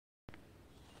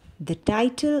The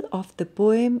title of the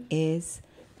poem is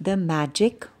The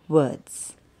Magic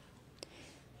Words.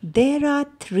 There are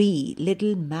 3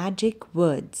 little magic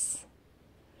words.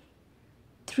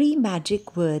 3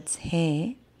 magic words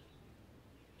हैं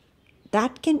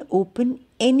that can open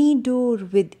any door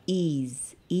with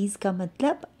ease. Ease का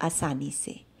मतलब आसानी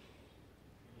से.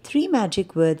 3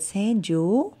 magic words हैं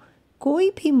जो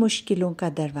कोई भी मुश्किलों का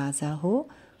दरवाज़ा हो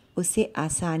उसे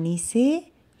आसानी से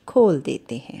खोल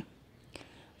देते हैं.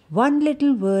 One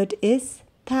little word is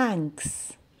thanks.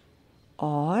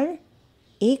 और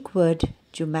एक word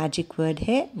जो magic word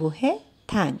है वो है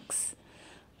thanks.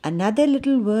 Another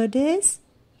little word is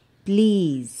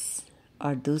please.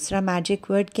 और दूसरा magic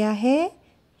word क्या है?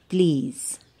 Please.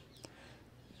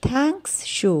 Thanks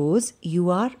shows you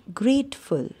are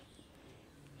grateful.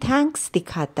 Thanks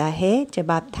दिखाता है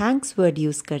जब आप thanks word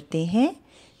use करते हैं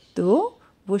तो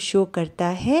वो show करता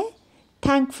है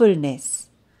thankfulness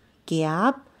कि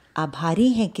आप आभारी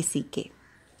हैं किसी के.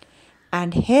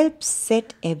 And helps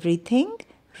set everything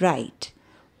right.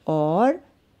 और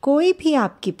कोई भी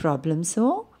आपकी प्रॉब्लम्स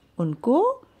हो उनको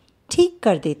ठीक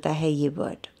कर देता है ये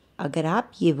वर्ड अगर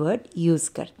आप ये वर्ड यूज़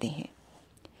करते हैं.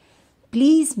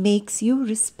 Please makes you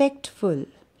respectful.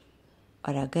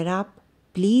 और अगर आप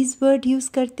प्लीज़ वर्ड यूज़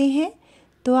करते हैं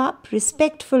तो आप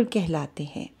रिस्पेक्टफुल कहलाते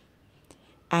हैं.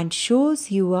 And shows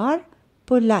you are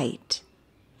polite.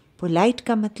 Polite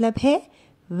का मतलब है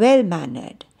वेल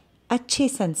मैनर्ड, अच्छे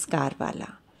संस्कार वाला.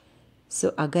 सो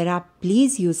अगर आप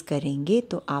प्लीज़ यूज़ करेंगे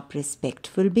तो आप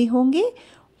रिस्पेक्टफुल भी होंगे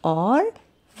और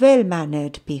वेल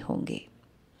मैनर्ड भी होंगे.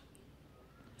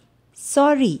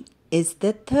 Sorry is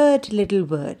the third little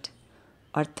word.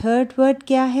 और थर्ड वर्ड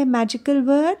क्या है? Magical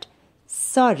word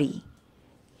sorry.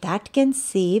 That can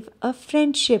save a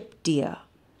friendship dear.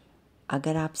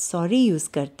 अगर आप सॉरी यूज़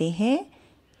करते हैं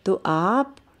तो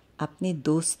आप अपने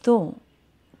दोस्तों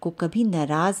को कभी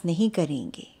नाराज़ नहीं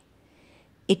करेंगे.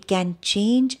 It can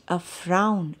change a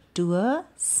frown to a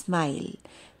smile.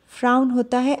 Frown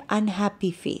होता है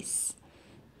अनहैप्पी फेस.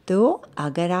 तो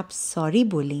अगर आप सॉरी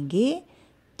बोलेंगे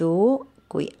तो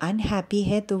कोई अनहैप्पी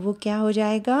है तो वो क्या हो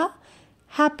जाएगा?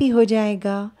 हैप्पी हो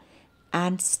जाएगा.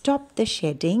 And stop the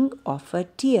shedding of a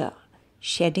tier.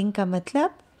 Shading का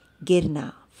मतलब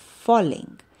गिरना,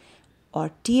 फॉलिंग. और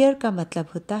टीयर का मतलब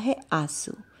होता है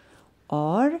आंसू.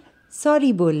 और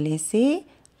सॉरी बोलने से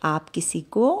आप किसी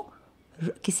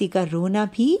का रोना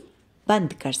भी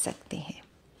बंद कर सकते हैं.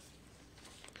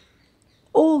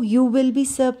 Oh you will be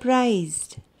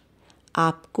surprised.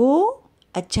 आपको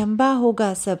अचंभा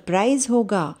होगा, सरप्राइज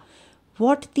होगा.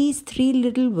 What these 3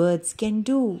 little words can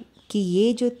do. कि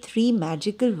ये जो 3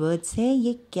 मैजिकल वर्ड्स हैं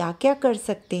ये क्या क्या कर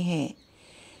सकते हैं.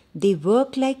 They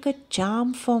work like a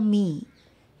charm for me.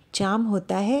 Charm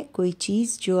होता है कोई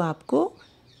चीज़ जो आपको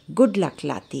गुड लक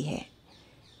लाती है.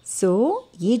 सो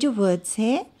ये जो वर्ड्स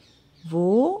हैं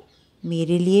वो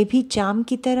मेरे लिए भी चार्म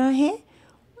की तरह हैं.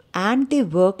 And they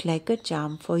work like a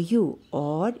charm for you.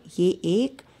 और ये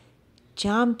एक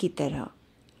चार्म की तरह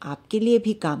आपके लिए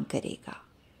भी काम करेगा.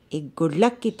 एक गुड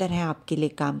लक की तरह आपके लिए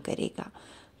काम करेगा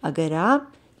अगर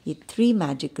आप ये 3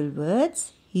 मैजिकल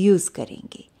वर्ड्स यूज़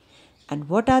करेंगे. And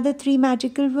what are the 3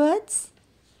 magical words?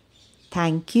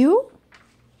 Thank you,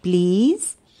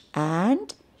 please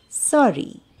and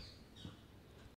sorry.